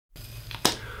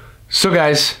So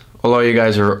guys, a lot of you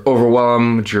guys are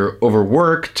overwhelmed, you're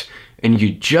overworked, and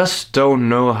you just don't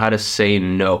know how to say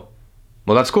no.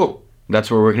 Well, that's cool.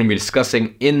 That's what we're going to be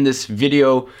discussing in this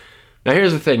video. Now,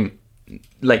 here's the thing.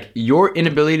 Like, your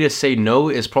inability to say no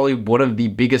is probably one of the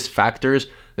biggest factors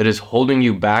that is holding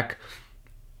you back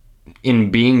in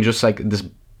being just like this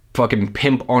fucking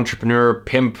pimp entrepreneur,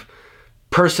 pimp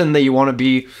person that you want to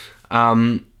be.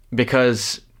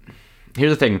 Because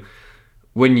here's the thing.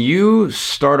 When you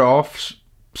start off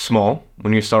small,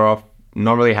 when you start off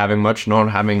not really having much, not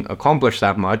having accomplished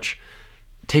that much,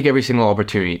 take every single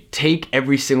opportunity. Take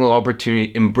every single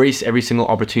opportunity. Embrace every single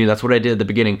opportunity. That's what I did at the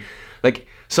beginning. Like,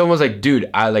 someone was like, dude,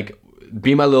 I like,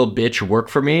 be my little bitch, work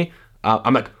for me.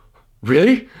 I'm like,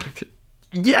 really?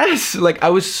 Yes. Like, I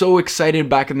was so excited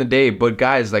back in the day. But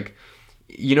guys, like,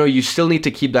 you know, you still need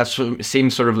to keep that same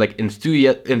sort of like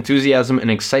enthusiasm and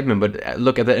excitement. But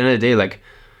look, at the end of the day, like,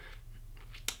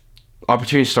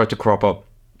 opportunities start to crop up,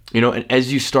 you know, and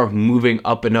as you start moving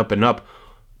up and up and up,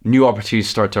 new opportunities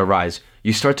start to arise.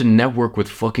 You start to network with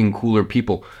fucking cooler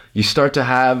people. You start to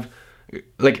have,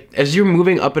 like, as you're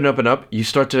moving up and up and up, you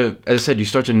start to, as I said, you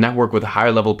start to network with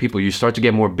higher level people. You start to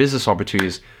get more business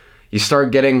opportunities. You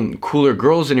start getting cooler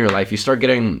girls in your life. You start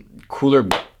getting cooler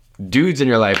dudes in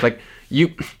your life. Like,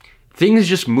 things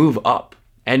just move up,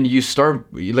 and you start,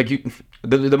 like,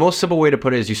 the most simple way to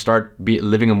put it is you start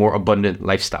living a more abundant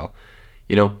lifestyle.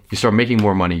 You know, you start making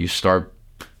more money. You start,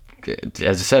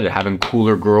 as I said, having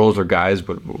cooler girls or guys,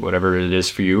 but whatever it is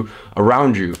for you,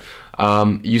 around you.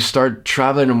 You start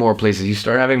traveling to more places. You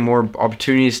start having more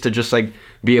opportunities to just like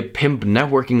be a pimp,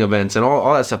 networking events and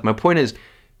all that stuff. My point is,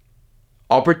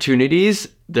 opportunities,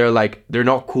 they're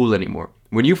not cool anymore.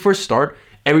 When you first start,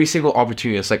 every single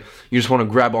opportunity, it's like you just want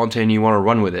to grab onto it and you want to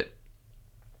run with it.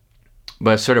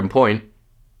 But at a certain point,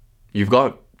 you've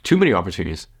got too many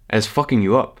opportunities and it's fucking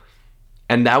you up.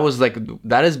 And that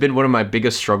has been one of my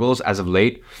biggest struggles as of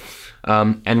late.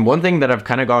 And one thing that I've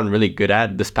kind of gotten really good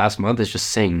at this past month is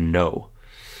just saying no.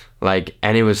 Like,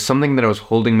 and it was something that was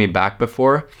holding me back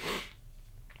before.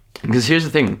 Because here's the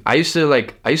thing. I used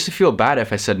to feel bad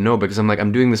if I said no, because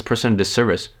I'm doing this person a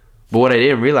disservice. But what I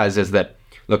didn't realize is that,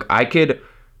 look, I could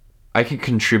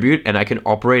contribute and I can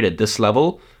operate at this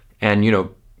level and, you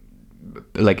know,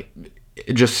 like,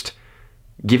 just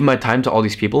give my time to all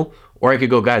these people. Or I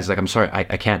could go, guys, like, I'm sorry,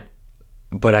 I can't.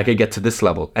 But I could get to this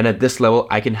level. And at this level,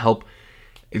 I can help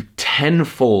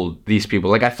tenfold these people.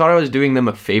 Like, I thought I was doing them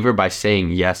a favor by saying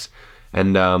yes.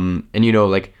 And you know,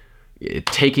 like,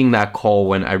 taking that call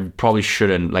when I probably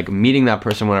shouldn't. Like, meeting that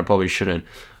person when I probably shouldn't.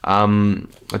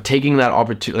 Taking that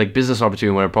opportunity, like, business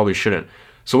opportunity when I probably shouldn't.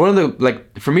 So one of the,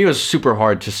 like, for me, it was super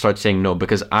hard to start saying no.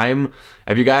 Because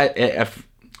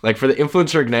like, for the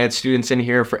Influencer Ignite students in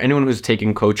here, for anyone who's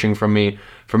taking coaching from me,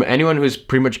 from anyone who's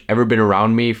pretty much ever been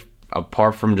around me,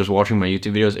 apart from just watching my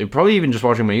YouTube videos, and probably even just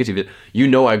watching my YouTube videos, you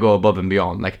know I go above and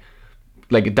beyond. Like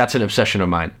that's an obsession of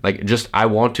mine. Like, just, I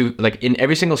want to, like, in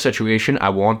every single situation, I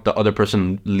want the other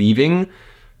person leaving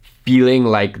feeling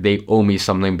like they owe me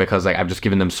something because, like, I've just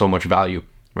given them so much value,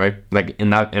 right? Like,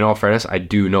 in all fairness, I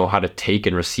do know how to take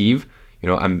and receive. You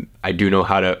know,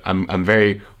 I'm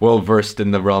very well versed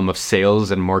in the realm of sales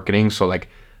and marketing. So, like,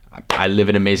 I live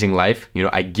an amazing life. You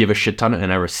know, I give a shit ton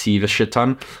and I receive a shit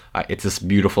ton. It's this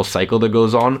beautiful cycle that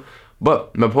goes on.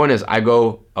 But my point is, I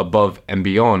go above and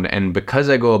beyond. And because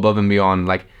I go above and beyond,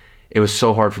 like, it was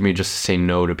so hard for me just to say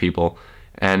no to people.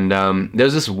 And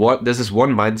there's this one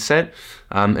mindset,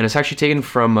 and it's actually taken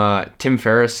from Tim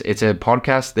Ferriss. It's a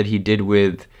podcast that he did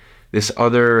with this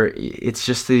other, it's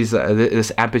just this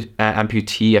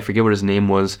amputee, I forget what his name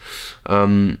was.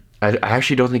 I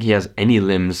actually don't think he has any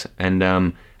limbs. And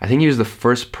I think he was the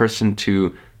first person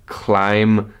to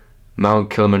climb Mount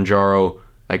Kilimanjaro,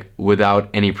 like, without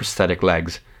any prosthetic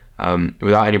legs,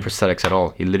 without any prosthetics at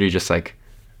all. He literally just, like,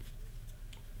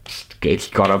 he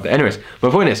got up. Anyways, my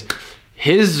point is,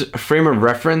 his frame of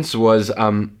reference was,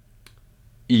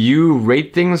 you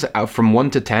rate things out from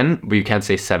 1 to 10, but you can't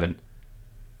say 7.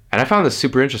 And I found this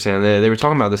super interesting. And they were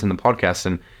talking about this in the podcast.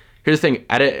 And here's the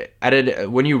thing: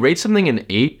 when you rate something an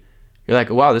 8, you're like,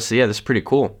 wow, this is pretty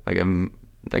cool.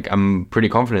 I'm pretty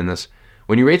confident in this.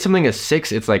 When you rate something a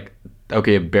 6, it's like,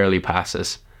 okay, it barely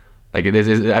passes. Like,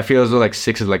 I feel as though, like,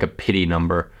 6 is like a pity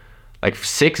number. Like,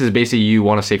 6 is basically you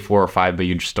want to say 4 or 5, but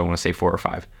you just don't want to say 4 or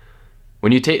 5.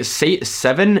 When you say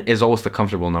 7 is almost the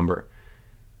comfortable number.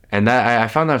 And that I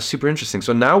found that super interesting.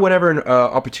 So now whenever an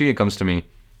opportunity comes to me,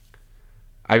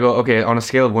 I go, okay, on a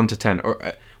scale of 1 to 10,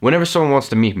 or whenever someone wants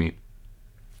to meet me,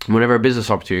 whenever a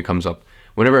business opportunity comes up,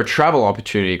 whenever a travel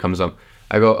opportunity comes up,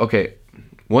 I go, okay,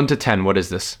 1 to 10, what is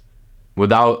this?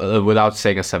 Without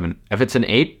saying a 7. If it's an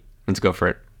 8, let's go for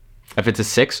it. If it's a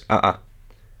 6,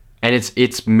 and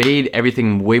it's made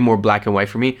everything way more black and white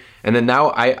for me. And then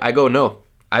now I go no.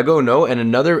 I go no. And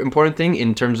another important thing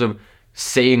in terms of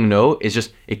saying no is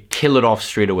just kill it off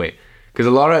straight away. Because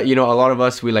a lot of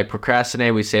us, we like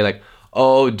procrastinate. We say like,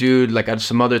 oh dude, like at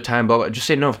some other time, blah, blah. Just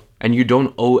say no. And you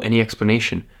don't owe any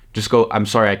explanation. Just go, I'm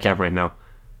sorry, I can't right now.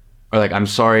 Or like, I'm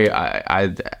sorry,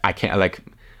 I can't, like,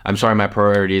 I'm sorry, my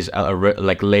priorities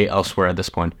like lay elsewhere at this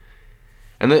point.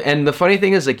 And the funny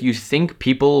thing is, like, you think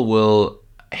people will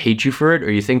hate you for it,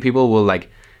 or you think people will like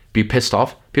be pissed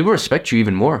off. People respect you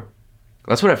even more.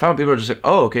 That's what I found. People are just like,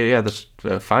 oh, okay, yeah, that's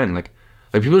fine. Like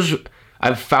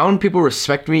I've found people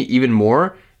respect me even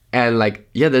more. And like,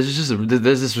 yeah, there's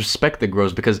this respect that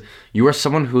grows because you are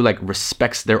someone who like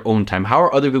respects their own time. How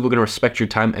are other people going to respect your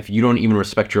time if you don't even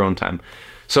respect your own time?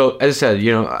 So as I said,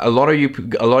 you know, a lot of you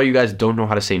guys don't know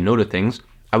how to say no to things.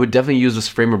 I would definitely use this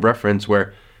frame of reference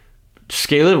where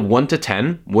scale it 1 to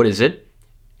 10. What is it?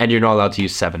 And you're not allowed to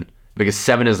use 7 because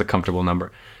 7 is the comfortable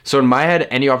number. So in my head,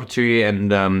 any opportunity, and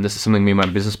this is something me and my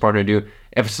business partner do,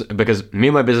 because me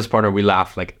and my business partner, we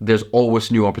laugh, like there's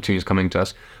always new opportunities coming to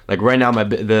us. Like right now,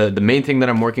 the main thing that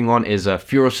I'm working on is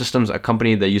Furo Systems, a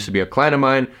company that used to be a client of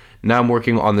mine. Now I'm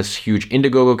working on this huge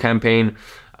Indiegogo campaign.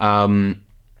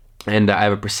 And I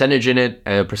have a percentage in it,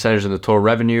 a percentage of the total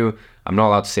revenue. I'm not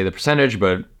allowed to say the percentage,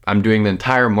 but I'm doing the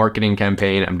entire marketing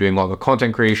campaign. I'm doing all the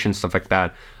content creation, stuff like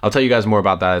that. I'll tell you guys more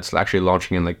about that. It's actually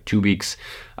launching in like 2 weeks.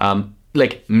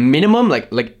 Like minimum,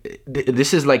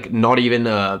 this is like not even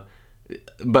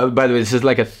but by the way, this is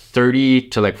like a 30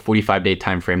 to like 45 day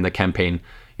time frame, the campaign,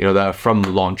 you know, from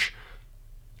launch.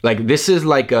 Like this is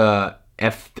like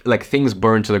like things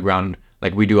burn to the ground.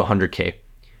 Like we do 100K.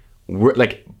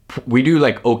 We do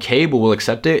like okay, but we'll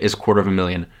accept it, is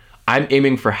 $250,000. I'm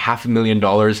aiming for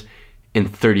 $500,000 in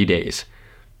 30 days.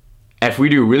 If we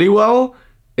do really well,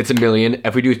 it's $1 million.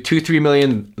 If we do 2-3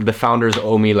 million, the founders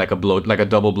owe me like a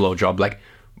double blow job. Like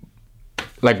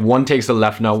one takes the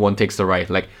left now, one takes the right.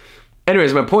 Like,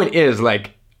 anyways, my point is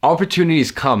like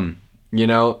opportunities come, you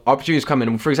know, opportunities come.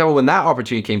 And for example, when that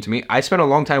opportunity came to me, I spent a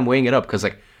long time weighing it up because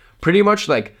like pretty much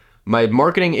like my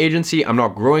marketing agency, I'm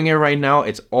not growing it right now.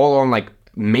 It's all on like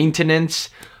maintenance.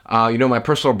 You know, my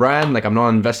personal brand, like I'm not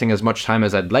investing as much time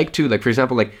as I'd like to. Like for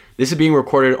example, like this is being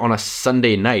recorded on a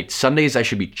Sunday night. Sundays I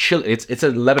should be chill. It's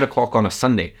 11 o'clock on a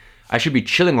Sunday. I should be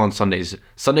chilling on Sundays.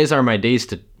 Sundays are my days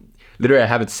to, literally I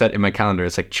have it set in my calendar.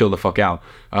 It's like chill the fuck out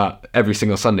every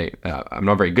single Sunday. I'm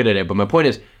not very good at it, but my point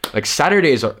is like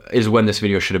Saturdays is when this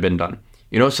video should have been done.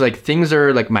 You know, so like things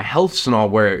are like my health's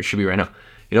not where it should be right now.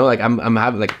 You know, like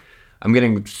I'm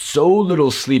getting so little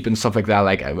sleep and stuff like that.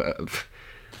 Like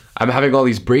I'm having all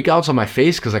these breakouts on my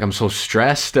face because like I'm so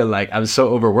stressed and like I'm so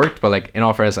overworked, but like in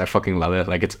all fairness, I fucking love it.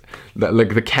 Like it's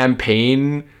like the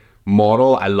campaign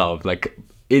model I love. Like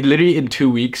it literally in 2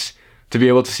 weeks to be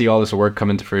able to see all this work come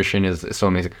into fruition is so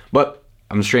amazing. But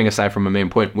I'm straying aside from my main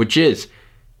point, which is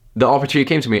the opportunity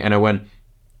came to me and I went,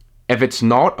 if it's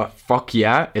not a fuck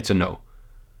yeah, it's a no.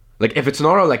 Like if it's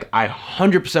not a like I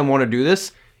 100% want to do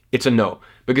this, it's a no.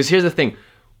 Because here's the thing.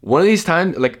 One of these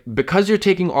times, like, because you're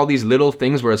taking all these little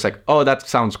things where it's like, oh, that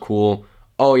sounds cool.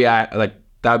 Oh, yeah, like,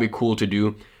 that'd be cool to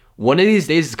do. One of these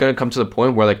days, it's going to come to the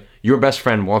point where, like, your best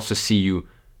friend wants to see you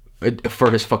for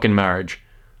his fucking marriage.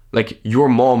 Like, your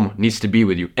mom needs to be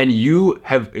with you. And you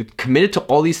have committed to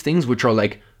all these things which are,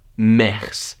 like,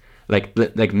 mehs. Like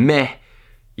meh.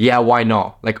 Yeah, why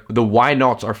not? Like, the why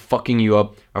nots are fucking you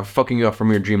up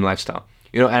from your dream lifestyle.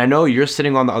 You know, and I know you're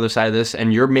sitting on the other side of this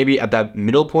and you're maybe at that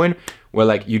middle point where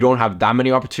like you don't have that many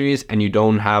opportunities and you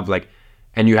don't have like,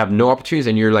 and you have no opportunities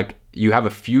and you're like, you have a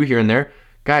few here and there.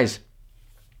 Guys,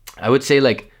 I would say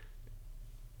like,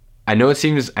 I know it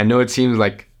seems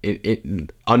like it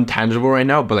untangible right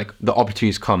now, but like the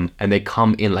opportunities come and they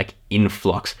come in like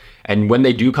influx. And when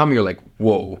they do come, you're like,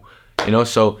 whoa, you know?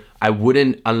 So I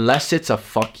wouldn't, unless it's a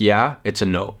fuck yeah, it's a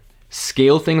no.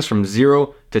 Scale things from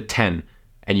 0 to 10.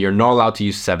 And you're not allowed to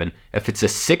use 7. If it's a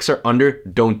 6 or under,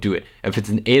 don't do it. If it's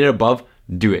an 8 or above,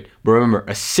 do it. But remember,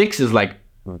 a 6 is like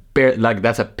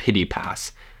that's a pity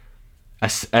pass.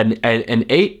 An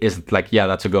 8 is like, yeah,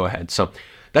 that's a go ahead. So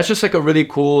that's just like a really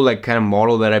cool like kind of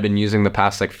model that I've been using the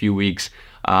past like few weeks.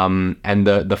 And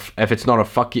if it's not a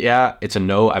fuck yeah, it's a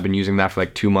no. I've been using that for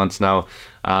like 2 months now.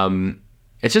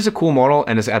 It's just a cool model,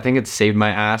 and I think it's saved my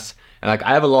ass. And like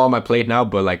I have a lot on my plate now,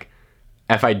 but like,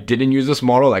 if I didn't use this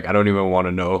model, like I don't even want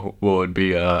to know what would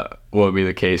be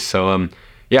the case. So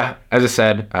yeah, as I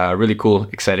said, really cool,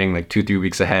 exciting, like 2-3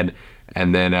 weeks ahead,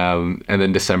 and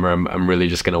then December I'm really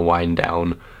just gonna wind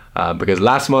down because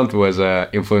last month was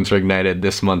Influencer Ignited.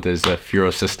 This month is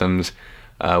Furo Systems,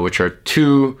 which are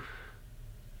two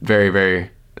very,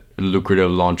 very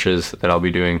lucrative launches that I'll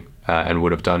be doing and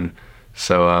would have done.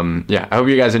 So yeah, I hope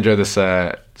you guys enjoy this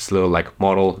this little like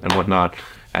model and whatnot,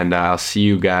 and I'll see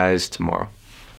you guys tomorrow.